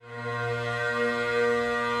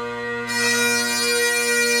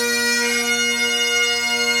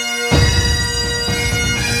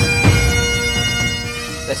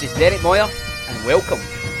This is Derek Moyer, and welcome to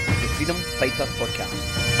the Freedom Fighter Podcast.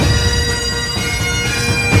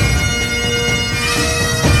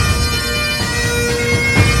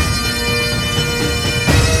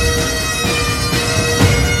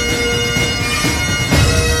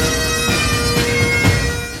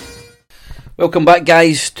 Welcome back,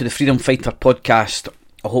 guys, to the Freedom Fighter Podcast.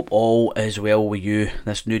 I hope all is well with you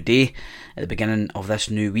this new day, at the beginning of this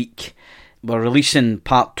new week. We're releasing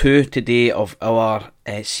part 2 today of our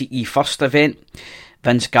CE First event.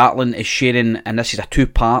 Vince Gartland is sharing, and this is a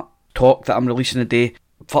 2-part talk that I'm releasing today.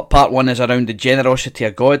 Part 1 is around the generosity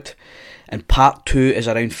of God, and part 2 is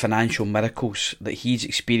around financial miracles that he's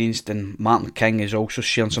experienced, and Martin King is also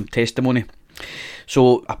sharing some testimony.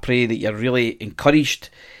 So I pray that you're really encouraged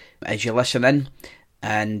as you listen in,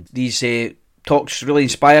 and these talks really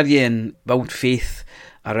inspire you and build faith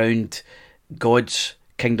around God's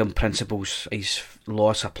kingdom principles, his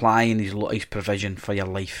law of supply and his provision for your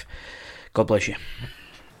life. God bless you.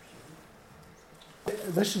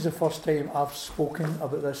 This is the first time I've spoken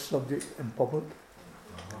about this subject in public.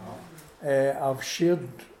 I've shared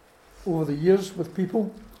over the years with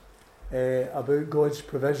people about God's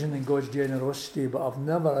provision and God's generosity, but I've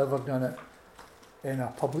never ever done it in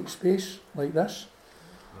a public space like this.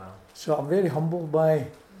 Wow. So I'm very humbled by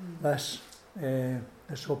this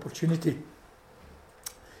opportunity.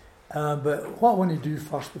 But what I want to do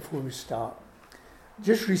first before we start,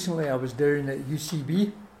 just recently I was down at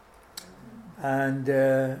UCB, and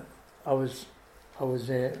I was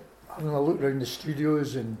having a look around the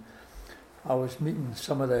studios, and I was meeting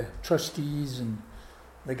some of the trustees and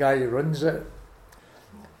the guy who runs it.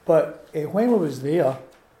 But when I was there,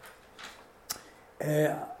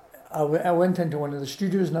 I went into one of the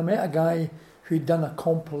studios and I met a guy who'd done a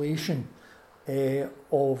compilation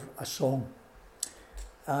of a song,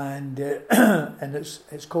 and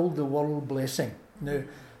it's called The World Blessing. Now,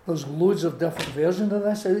 there's loads of different versions of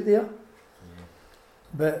this out there,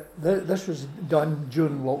 but this was done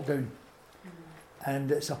during lockdown,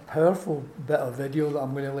 and it's a powerful bit of video that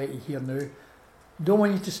I'm going to let you hear now. Don't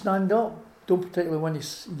want you to stand up, don't particularly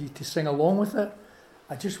want you to sing along with it.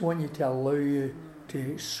 I just want you to allow you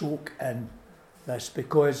to soak in this,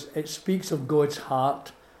 because it speaks of God's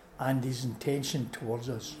heart and his intention towards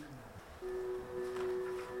us.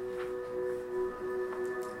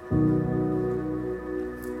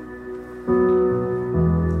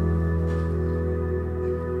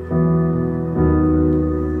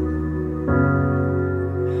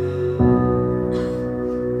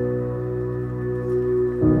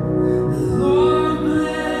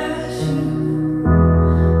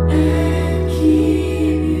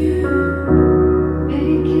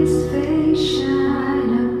 Make his face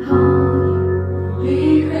shine upon you,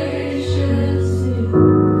 be gracious.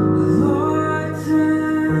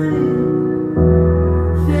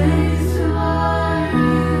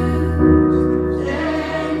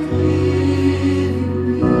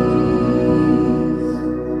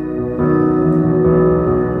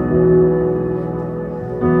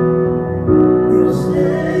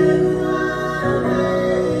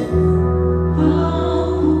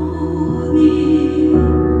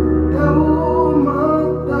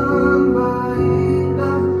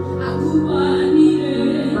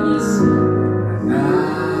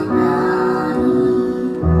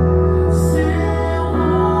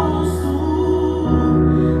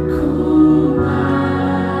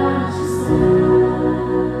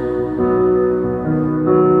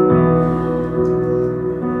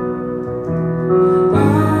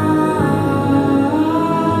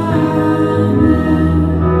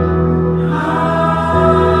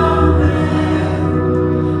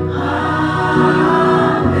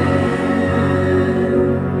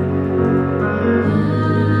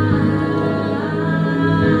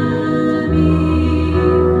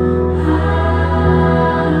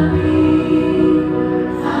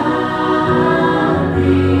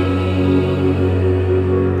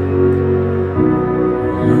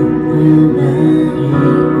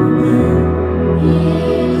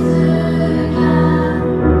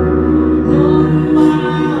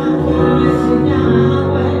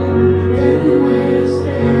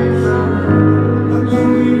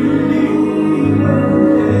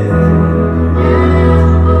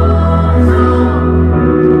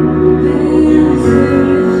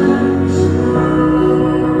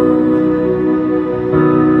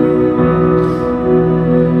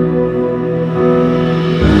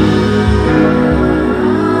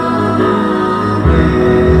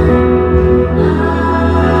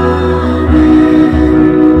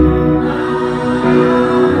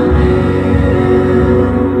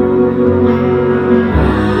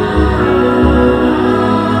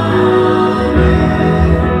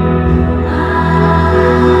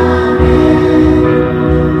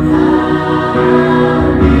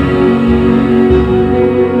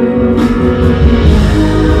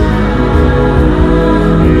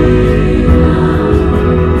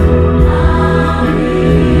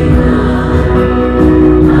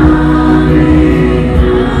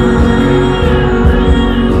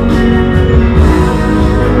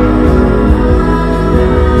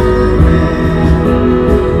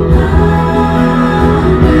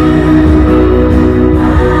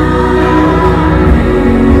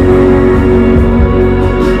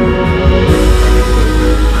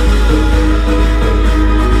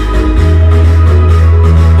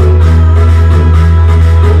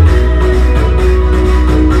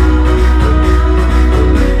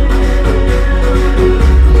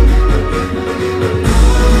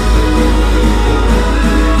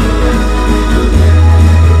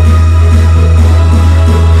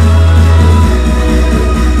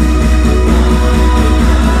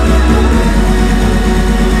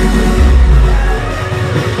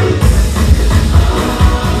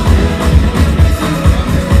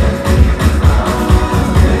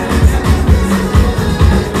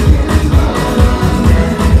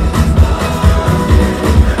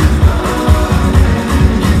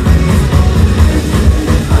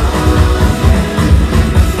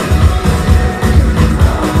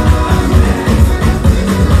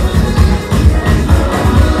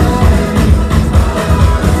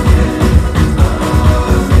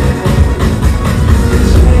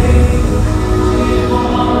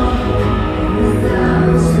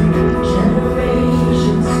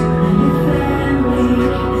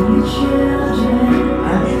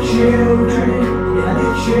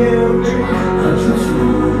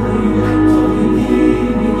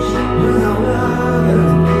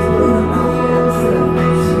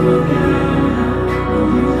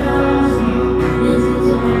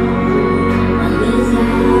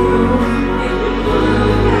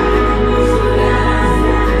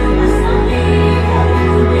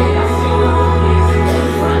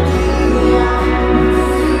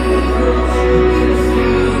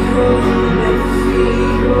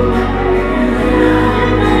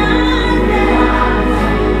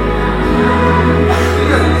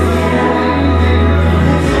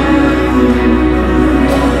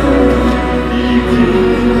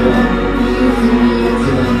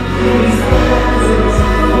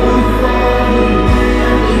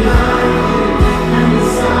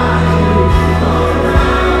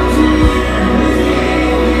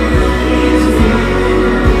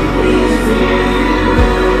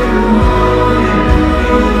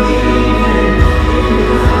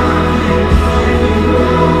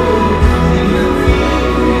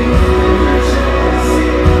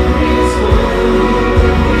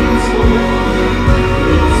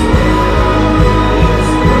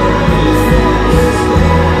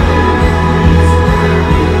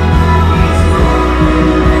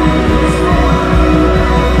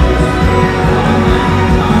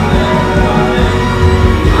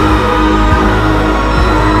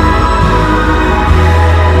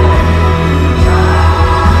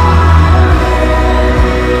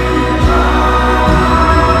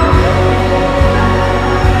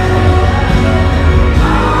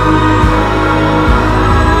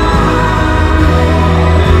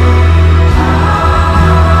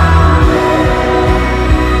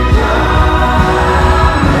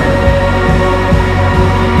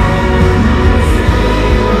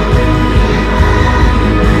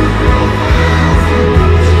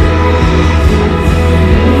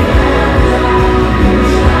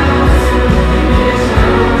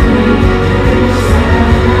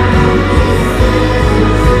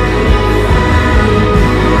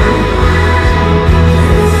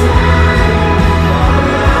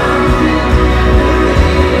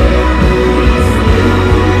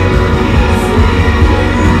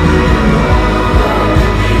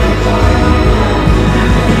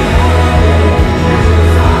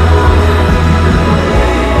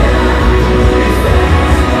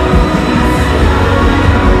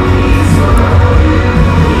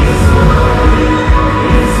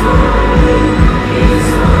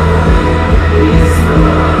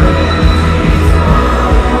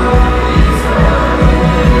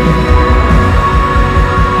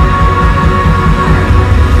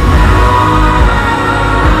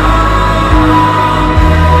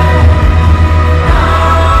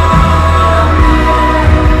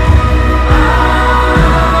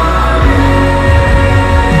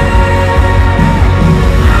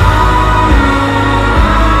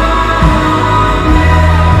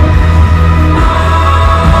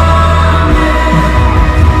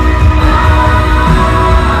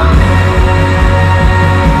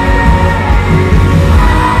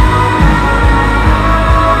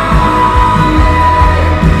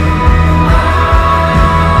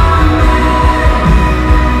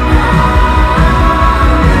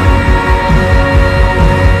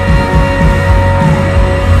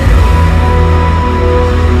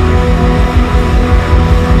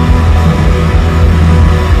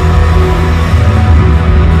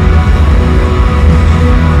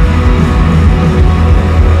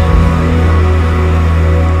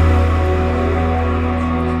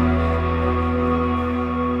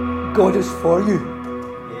 is for you.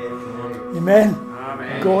 Amen.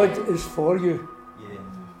 God is for you.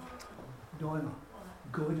 Donna,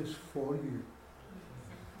 God is for you.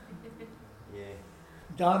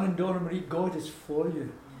 Dan and Donna Marie, God is for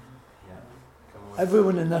you.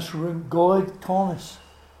 Everyone in this room, God, Thomas,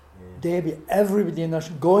 Debbie, everybody in this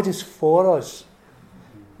room, God is for us.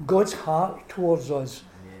 God's heart towards us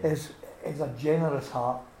is a generous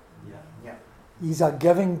heart. He's a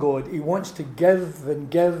giving God. He wants to give and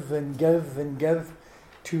give and give and give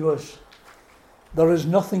to us. There is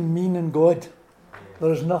nothing mean in God.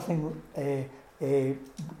 There is nothing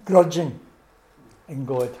grudging in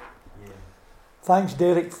God. Thanks,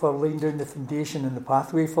 Derek, for laying down the foundation and the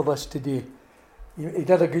pathway for this today. He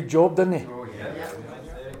did a good job, didn't he?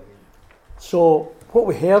 So, what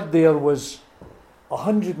we heard there was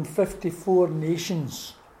 154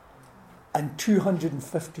 nations and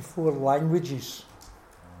 254 languages,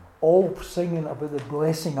 all singing about the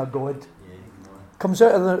blessing of God. Comes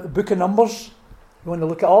out of the book of Numbers. You want to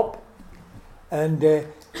look it up? And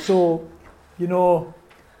so, you know,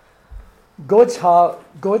 God's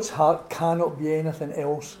heart cannot be anything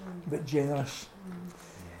else but generous.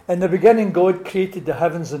 In the beginning, God created the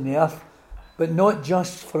heavens and the earth, but not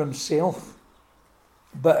just for himself,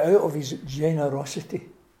 but out of his generosity.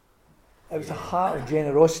 It was a heart of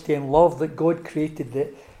generosity and love that God created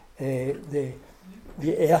the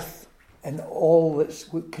earth and all that's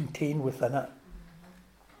contained within it.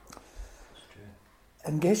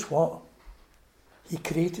 And guess what? He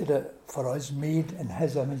created it for us, made in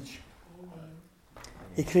his image.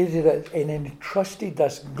 He created it and entrusted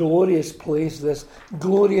this glorious place, this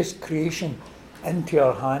glorious creation into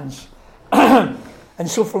our hands. And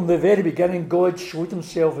so from the very beginning, God showed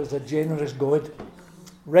himself as a generous God.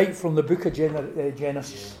 Right from the book of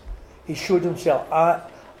Genesis, he showed himself,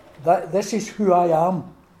 this is who I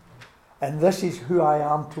am, and this is who I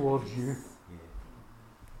am towards you.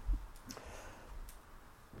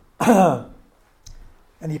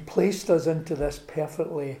 And he placed us into this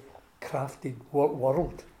perfectly crafted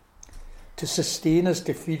world to sustain us,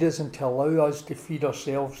 to feed us, and to allow us to feed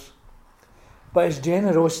ourselves. But his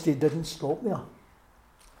generosity didn't stop there.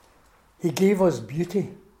 He gave us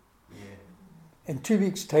beauty. In 2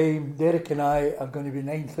 weeks' time, Derek and I are going to be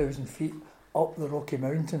 9,000 feet up the Rocky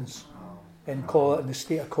Mountains in the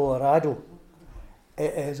state of Colorado.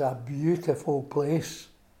 It is a beautiful place.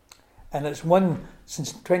 And it's one,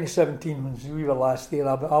 since 2017, when we were last there,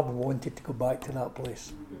 I've wanted to go back to that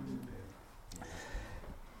place.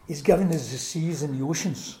 He's given us the seas and the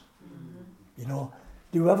oceans. You know,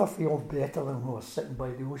 do you ever feel better than when we're sitting by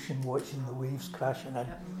the ocean watching the waves crashing in?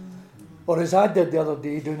 Or as I did the other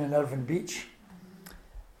day down in Irvine Beach,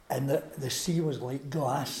 and the sea was like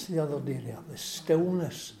glass the other day there, the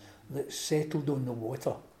stillness that settled on the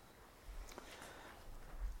water.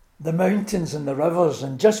 The mountains and the rivers,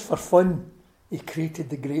 and just for fun, he created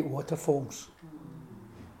the great waterfalls.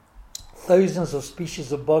 Thousands of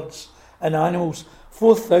species of birds and animals,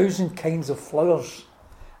 4,000 kinds of flowers,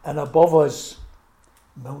 and above us,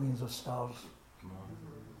 millions of stars.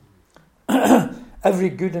 Every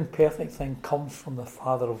good and perfect thing comes from the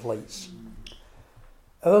Father of lights.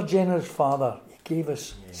 Our generous Father, he gave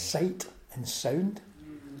us sight and sound,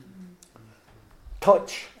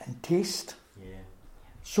 touch and taste,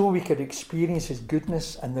 so we could experience his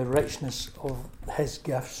goodness and the richness of his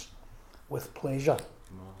gifts with pleasure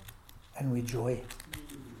and with joy.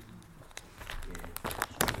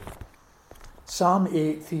 Psalm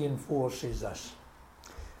 8, 3 and 4 says this.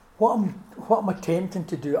 What I'm attempting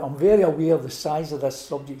to do, I'm very aware the size of this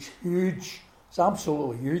subject is huge. It's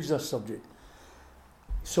absolutely huge, this subject.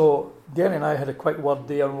 So Darren and I had a quick word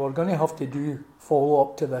there, and we're going to have to do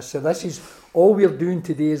follow-up to this. So this is, all we're doing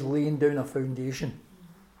today is laying down a foundation.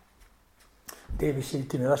 Davey said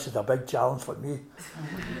to me, this is a big challenge for me.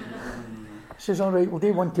 He says, all right, we'll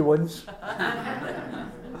do one-to-ones.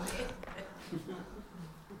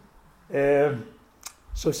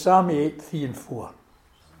 So Psalm 8, 3 and 4.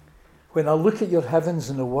 When I look at your heavens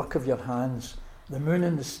and the work of your hands, the moon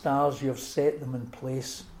and the stars, you have set them in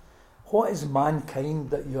place. What is mankind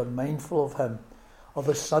that you are mindful of him, or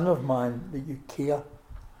the Son of Man that you care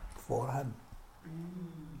for him?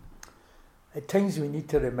 At times we need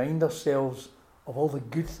to remind ourselves of all the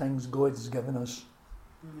good things God has given us.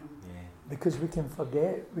 Because we can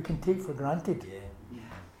forget, we can take for granted.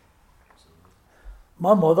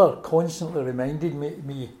 My mother constantly reminded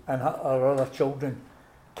me and our other children,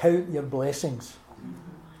 count your blessings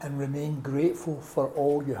and remain grateful for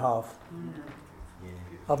all you have.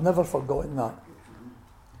 I've never forgotten that.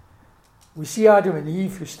 We see Adam and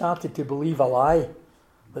Eve who started to believe a lie,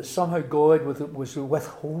 that somehow God was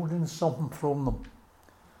withholding something from them.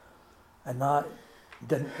 And that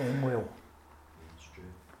didn't end well.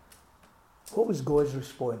 What was God's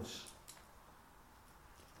response?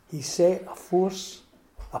 He set a force,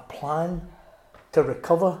 a plan to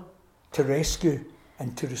recover, to rescue,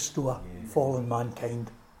 and to restore fallen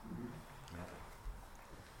mankind.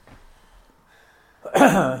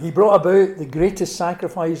 He brought about the greatest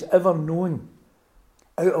sacrifice ever known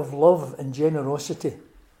out of love and generosity,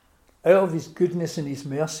 out of his goodness and his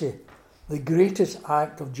mercy, the greatest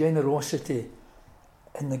act of generosity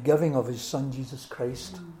in the giving of his Son Jesus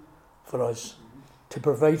Christ for us, to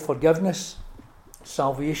provide forgiveness,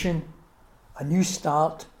 salvation, a new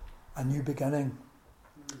start, a new beginning.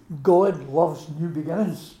 God loves new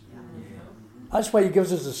beginnings. That's why he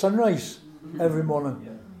gives us the sunrise every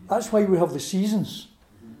morning. That's why we have the seasons.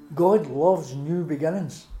 God loves new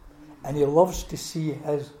beginnings, and he loves to see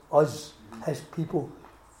his people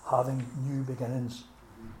having new beginnings.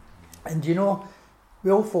 And you know,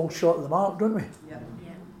 we all fall short of the mark, don't we? Yeah.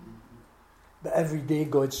 But every day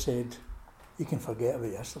God said, you can forget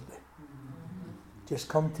about yesterday. Just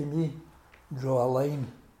come to me, draw a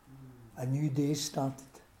line. A new day started.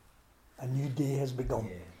 A new day has begun.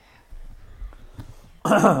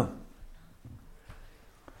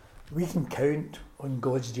 We can count on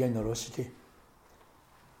God's generosity.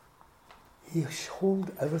 He's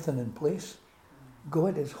holding everything in place.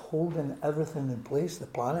 God is holding everything in place, the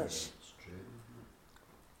planets.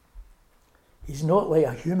 He's not like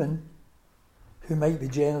a human who might be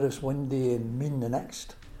generous one day and mean the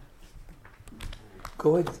next.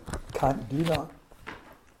 God can't do that.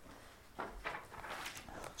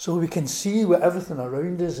 So we can see what everything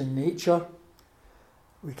around us in nature,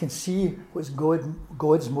 we can see what's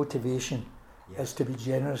God's motivation is to be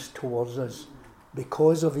generous towards us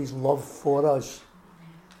because of his love for us.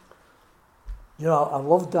 You know, I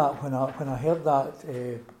loved that when I heard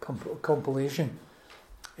that compilation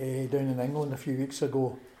down in England a few weeks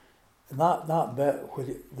ago. And that bit where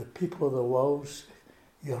the people of the world,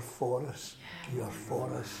 you're for us, you're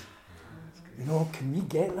for us. You know, can we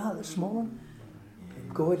get that this morning?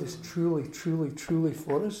 God is truly, truly, truly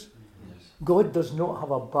for us. God does not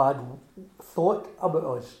have a bad thought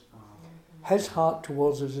about us. His heart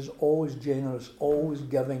towards us is always generous, always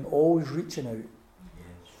giving, always reaching out.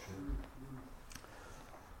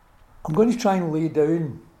 I'm going to try and lay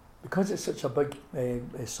down, because it's such a big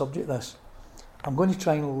subject this, I'm going to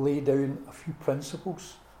try and lay down a few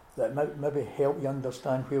principles that might maybe help you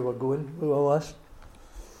understand where we're going with all this.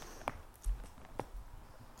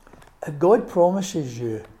 If God promises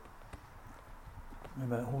you, wait a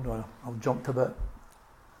minute, hold on, I've jumped a bit.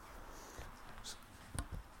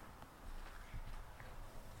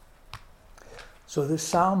 So the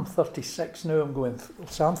Psalm 36 now, I'm going,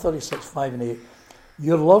 Psalm 36, 5 and 8.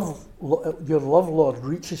 Your love, Lord,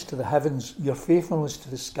 reaches to the heavens, your faithfulness to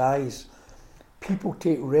the skies. People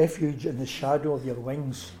take refuge in the shadow of your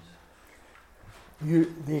wings.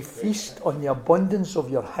 They feast on the abundance of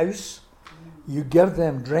your house. You give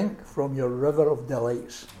them drink from your river of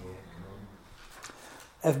delights.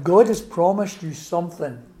 If God has promised you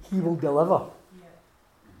something, he will deliver.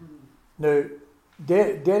 Now,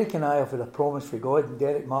 Derek and I have had a promise for God, and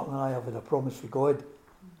Derek, Mark and I have had a promise for God.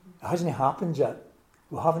 It hasn't happened yet.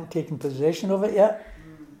 We haven't taken possession of it yet,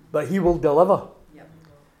 but he will deliver.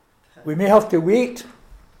 We may have to wait.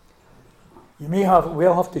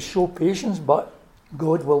 We'll have to show patience, but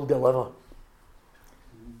God will deliver.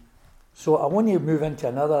 So I want to move into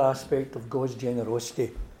another aspect of God's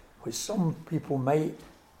generosity, which some people might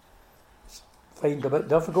find a bit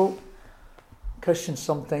difficult. Christians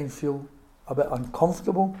sometimes feel a bit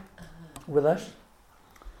uncomfortable with this.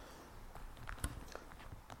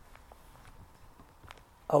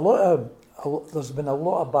 There's been a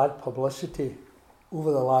lot of bad publicity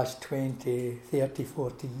over the last 20, 30,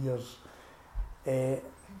 40 years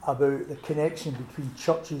about the connection between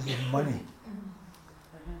churches and money.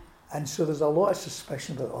 And so there's a lot of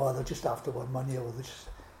suspicion that, they're just after our money, or they just...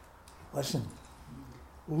 Listen,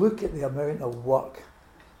 look at the amount of work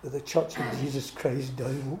that the Church of Jesus Christ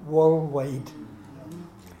does worldwide.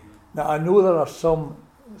 Now, I know there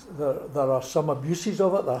are some abuses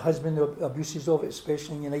of it. There has been abuses of it,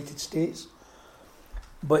 especially in the United States.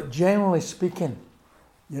 But generally speaking,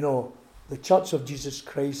 you know, the Church of Jesus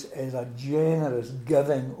Christ is a generous,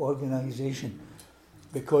 giving organisation,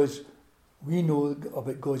 because we know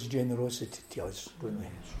about God's generosity to us, don't we?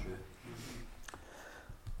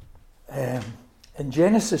 In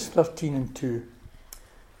Genesis 13 and 2,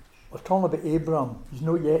 we're talking about Abraham. He's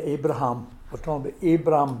not yet Abraham. We're talking about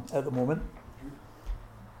Abraham at the moment.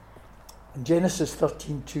 And Genesis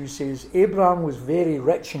 13:2 says, Abraham was very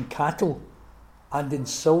rich in cattle and in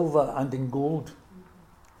silver and in gold.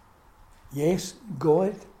 Yes,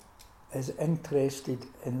 God is interested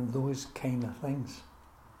in those kind of things.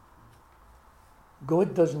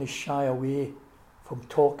 God doesn't shy away from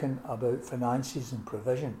talking about finances and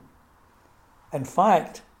provision. In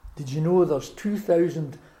fact, did you know there's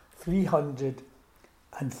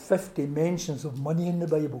 2,350 mentions of money in the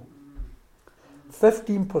Bible?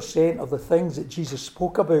 15% of the things that Jesus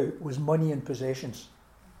spoke about was money and possessions.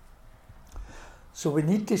 So we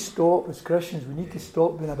need to stop, as Christians, we need to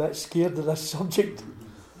stop being a bit scared of this subject.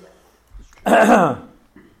 Why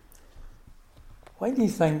do you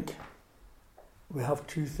think we have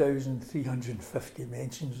 2,350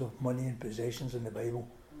 mentions of money and possessions in the Bible?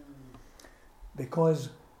 Because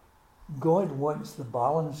God wants the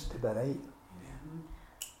balance to be right.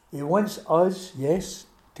 He wants us, yes,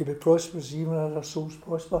 to be prosperous even as our souls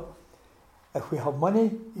prosper. If we have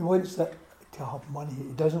money, He wants that to have money.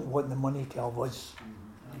 He doesn't want the money to have us.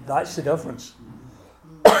 That's the difference.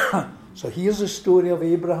 So here's the story of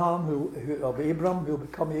Abraham, who will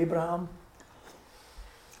become Abraham,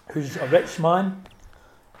 who's a rich man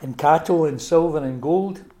in cattle and silver and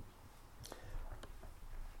gold.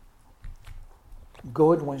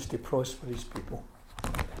 God wants to prosper His people,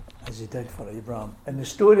 as He did for Abraham. In the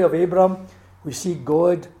story of Abraham, we see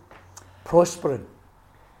God prospering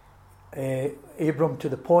Abram to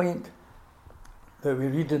the point that we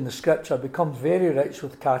read in the scripture, becomes very rich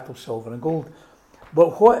with cattle, silver and gold.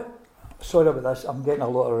 But sorry about this, I'm getting a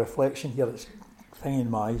lot of reflection here, it's thing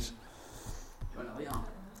in my eyes. Do you want a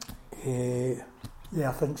light? Yeah,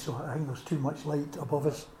 I think so. I think there's too much light above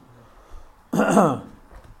us.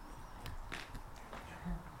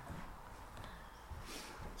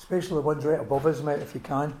 Especially the ones right above us, mate, if you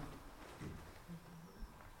can.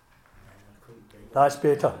 That's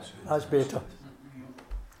better. That's better.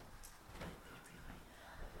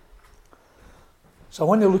 So I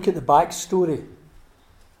want to look at the backstory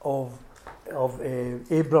of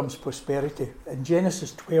Abram's prosperity. In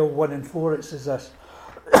Genesis 12:1 and 4 it says this.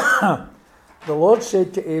 The Lord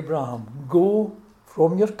said to Abraham, "Go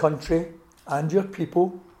from your country and your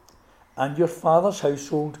people and your father's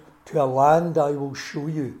household to a land I will show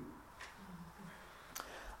you.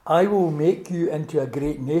 I will make you into a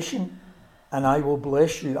great nation, and I will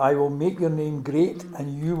bless you. I will make your name great,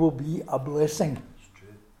 and you will be a blessing."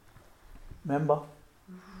 Remember?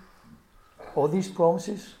 All these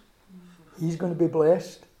promises, he's going to be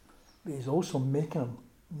blessed, but he's also making them,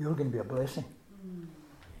 you're going to be a blessing.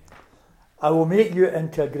 I will make you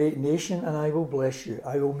into a great nation, and I will bless you.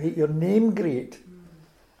 I will make your name great,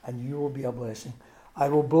 and you will be a blessing. I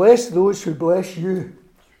will bless those who bless you,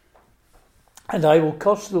 and I will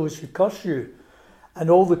curse those who curse you, and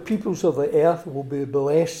all the peoples of the earth will be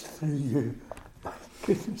blessed through you. My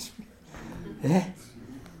goodness me. Yeah.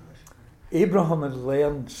 Abraham had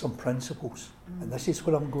learned some principles, and this is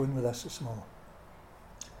where I'm going with this morning.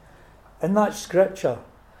 In that scripture,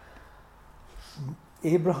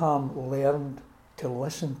 Abraham learned to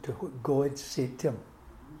listen to what God said to him.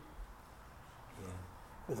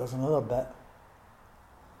 But there's another bit.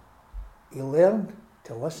 He learned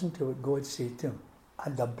to listen to what God said to him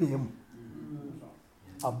and obey him.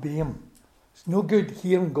 Obey him. It's no good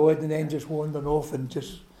hearing God and then just wandering off and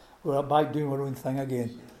just we're back doing our own thing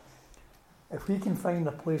again. If we can find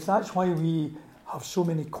a place, that's why we have so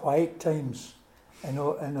many quiet times in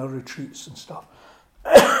our retreats and stuff.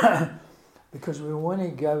 Because we want to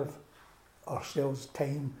give ourselves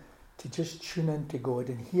time to just tune into God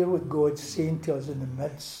and hear what God's saying to us in the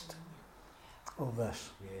midst of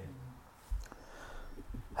this.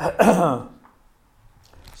 Yeah.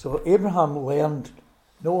 So Abraham learned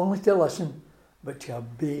not only to listen, but to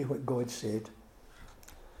obey what God said.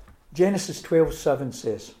 Genesis 12:7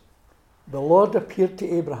 says, "The Lord appeared to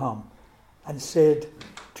Abraham and said,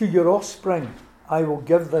 'To your offspring I will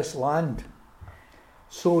give this land.'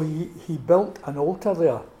 So he built an altar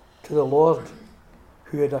there to the Lord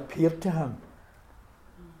who had appeared to him."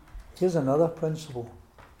 Here's another principle.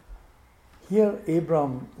 Here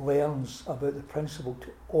Abraham learns about the principle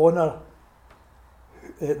to honour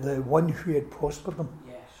the one who had prospered him.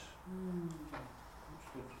 Yes.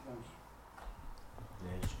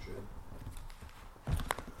 That's true.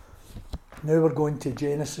 Now we're going to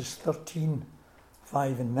Genesis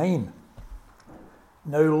 13:5 and 9.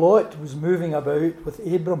 Now Lot was moving about with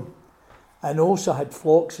Abram and also had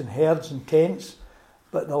flocks and herds and tents,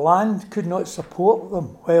 but the land could not support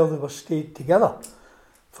them while they were stayed together,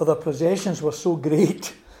 for their possessions were so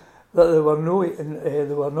great that they were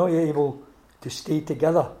not able to stay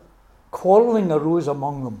together. Quarrelling arose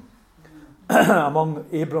among them, among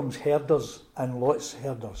Abram's herders and Lot's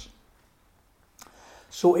herders.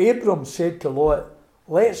 So Abram said to Lot,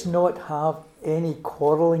 "Let's not have any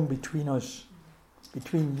quarrelling between us,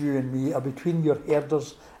 between you and me, or between your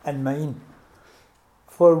herders and mine,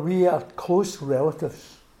 for we are close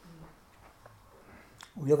relatives.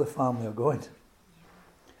 We are the family of God.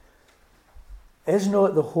 Is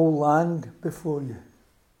not the whole land before you?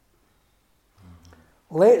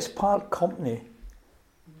 Let's part company.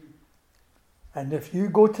 And if you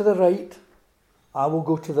go to the right, I will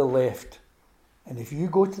go to the left. And if you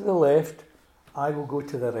go to the left, I will go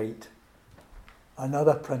to the right.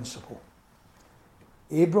 Another principle.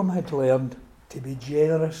 Abram had learned to be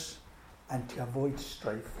generous and to avoid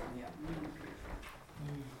strife.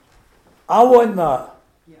 I want that.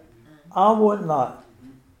 I want that.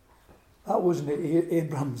 That wasn't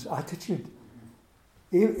Abram's attitude.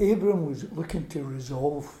 Abram was looking to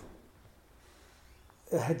resolve.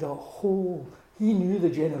 It had a whole... He knew the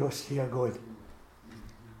generosity of God.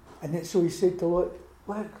 And so he said to Lot,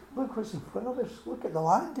 look what's in front of us. Look at the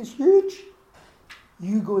land, it's huge.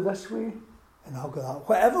 You go this way, and I'll go that.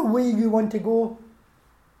 Whatever way you want to go.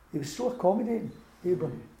 He was so accommodating,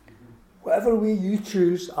 Abram. Whatever way you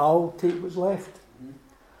choose, I'll take what's left.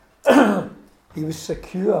 He was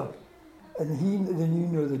secure, and he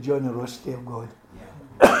knew the generosity of God.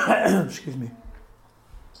 Excuse me.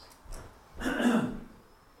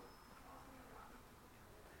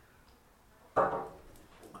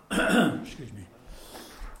 Excuse me.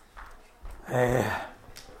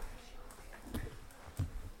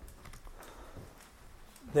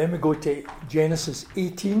 Then we go to Genesis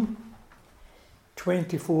 18,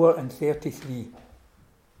 24 and 33.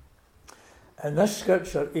 In this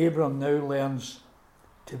scripture, Abram now learns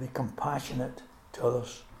to be compassionate to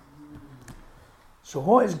others. So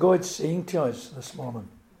what is God saying to us this morning?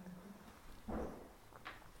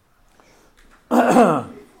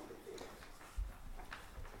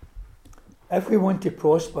 If we want to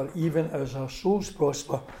prosper, even as our souls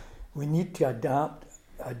prosper, we need to adopt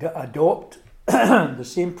the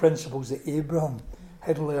same principles that Abraham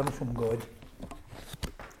had learned from God.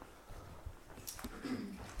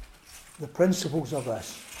 The principles are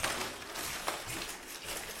this.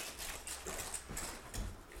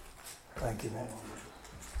 Thank you, man.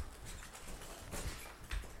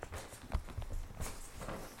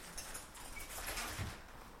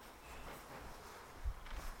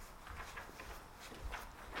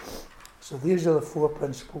 So these are the 4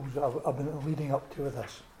 principles I've been leading up to with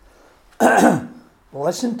this.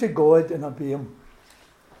 Listen to God and obey Him.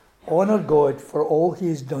 Honour God for all He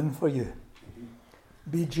has done for you.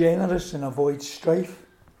 Be generous and avoid strife.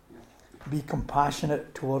 Be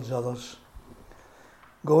compassionate towards others.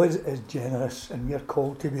 God is generous, and we are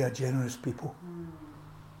called to be a generous people.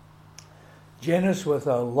 Generous with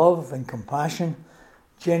our love and compassion.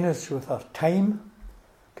 Generous with our time.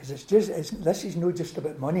 Because this is not just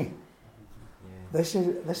about money. This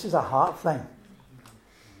is a heart thing.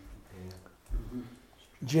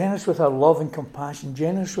 Generous with our love and compassion,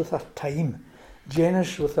 generous with our time,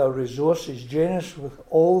 generous with our resources, generous with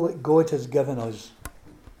all that God has given us.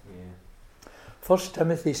 1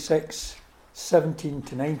 Timothy 6, 17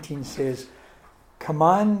 to 19 says,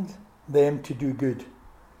 command them to do good,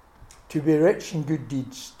 to be rich in good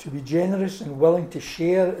deeds, to be generous and willing to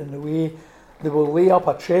share in the way they will lay up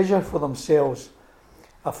a treasure for themselves,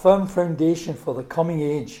 a firm foundation for the coming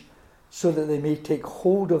age, so that they may take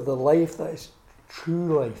hold of the life that is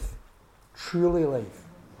true life, truly life.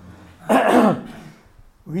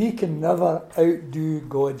 We can never outdo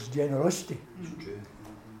God's generosity.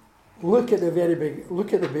 Look at the very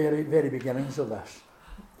beginnings of this.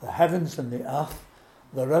 The heavens and the earth,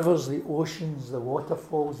 the rivers, the oceans, the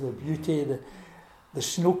waterfalls, the beauty, the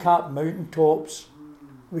snow-capped mountaintops.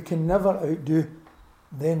 We can never outdo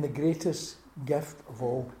then the greatest gift of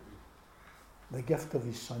all, the gift of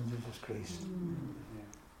His Son Jesus Christ.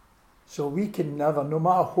 So we can never, no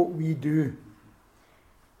matter what we do,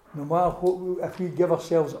 no matter if we give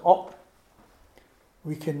ourselves up,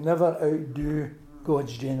 we can never outdo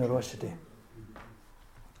God's generosity.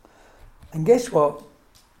 And guess what?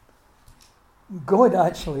 God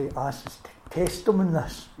actually asks us to test Him in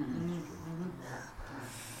this.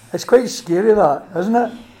 It's quite scary, that, isn't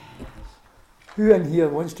it? Who in here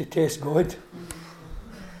wants to test God?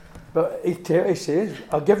 But he says,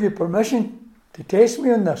 I'll give you permission to test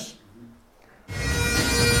me on this.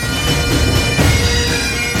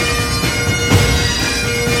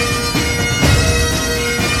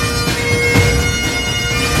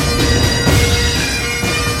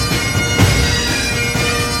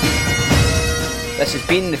 This has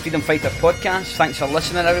been the Freedom Fighter Podcast. Thanks for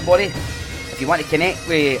listening, everybody. If you want to connect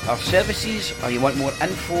with our services, or you want more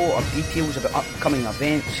info or details about upcoming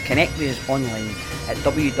events, connect with us online at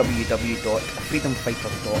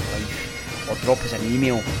www.freedomfighter.life, or drop us an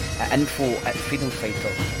email at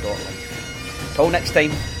info@freedomfighters.life. Till next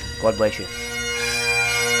time, God bless you.